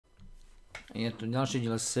Je tu ďalší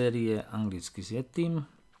diel série Anglicky s Jetým.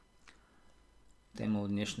 Témou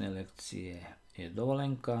dnešnej lekcie je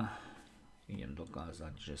dovolenka. Idem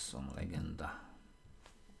dokázať, že som legenda.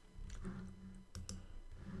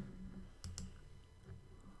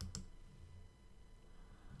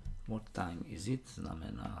 What time is it?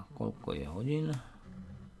 Znamená, koľko je hodín.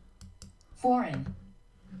 Foreign.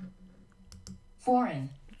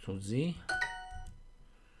 Foreign. Cudzí.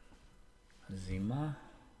 Zima.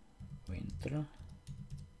 Winter.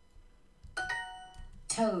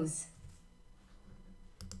 Toes.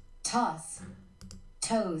 Toss.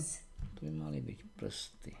 Toes. Tu by mali byť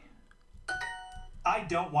prsty. I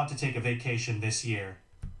don't want to take a vacation this year.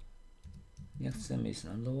 Nechcem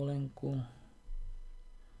ísť na dovolenku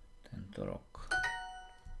tento rok.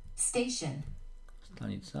 Station.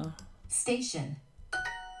 Stanica. Station.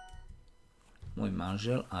 Môj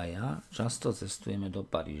manžel a ja často cestujeme do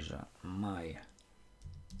Paríža. My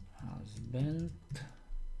husband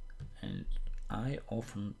and I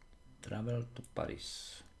often travel to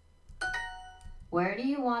Paris. Where do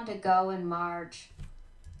you want to go in March?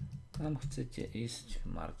 Kam chcete ísť v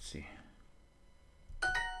marci?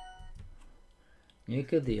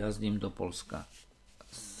 Niekedy jazdím do Polska.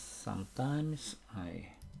 Sometimes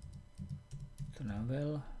I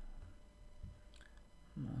travel.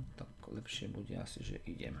 No tak lepšie bude asi, že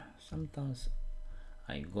idem. Sometimes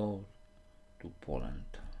I go to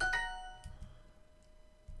Poland.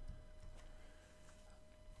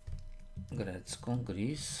 Grécko,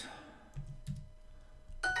 Greece.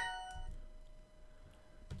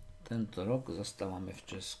 Tento rok zastávame v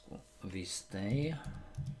Česku. We stay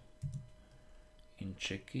in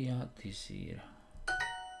Czechia this year.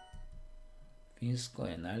 Fínsko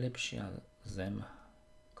je najlepšia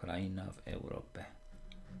krajina v Európe.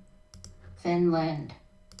 Finland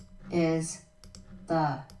is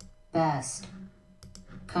the best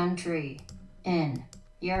country in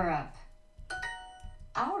Europe.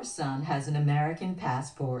 Our son has an American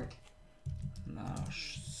passport.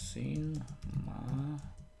 Náš syn má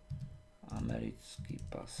americký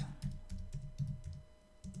pas.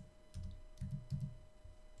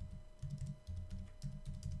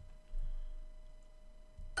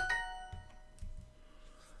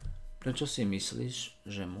 Prečo si myslíš,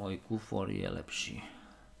 že môj kufor je lepší?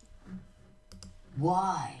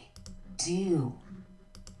 Why do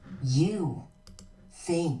you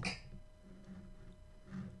think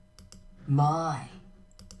my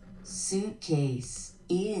suitcase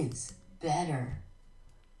is better?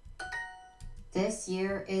 This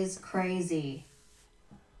year is crazy.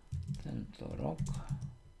 Tento rok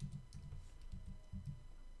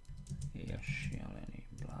je šialený,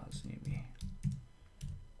 bláznivý.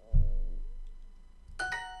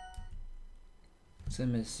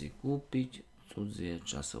 Chceme si kúpiť cudzie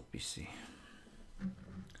časopisy.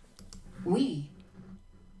 We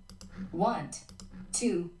want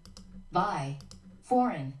to buy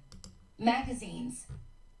foreign magazines.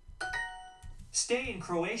 Stay in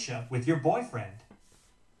Croatia with your boyfriend.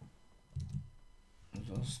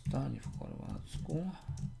 Zostaň v Chorvátsku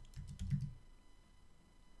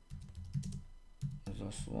so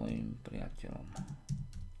svojím priateľom.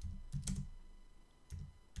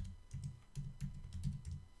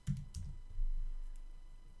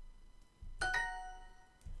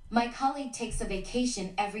 My colleague takes a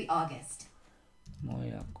vacation every August.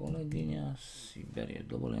 Moja kolegyňa si berie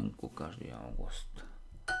dovolenku každý august.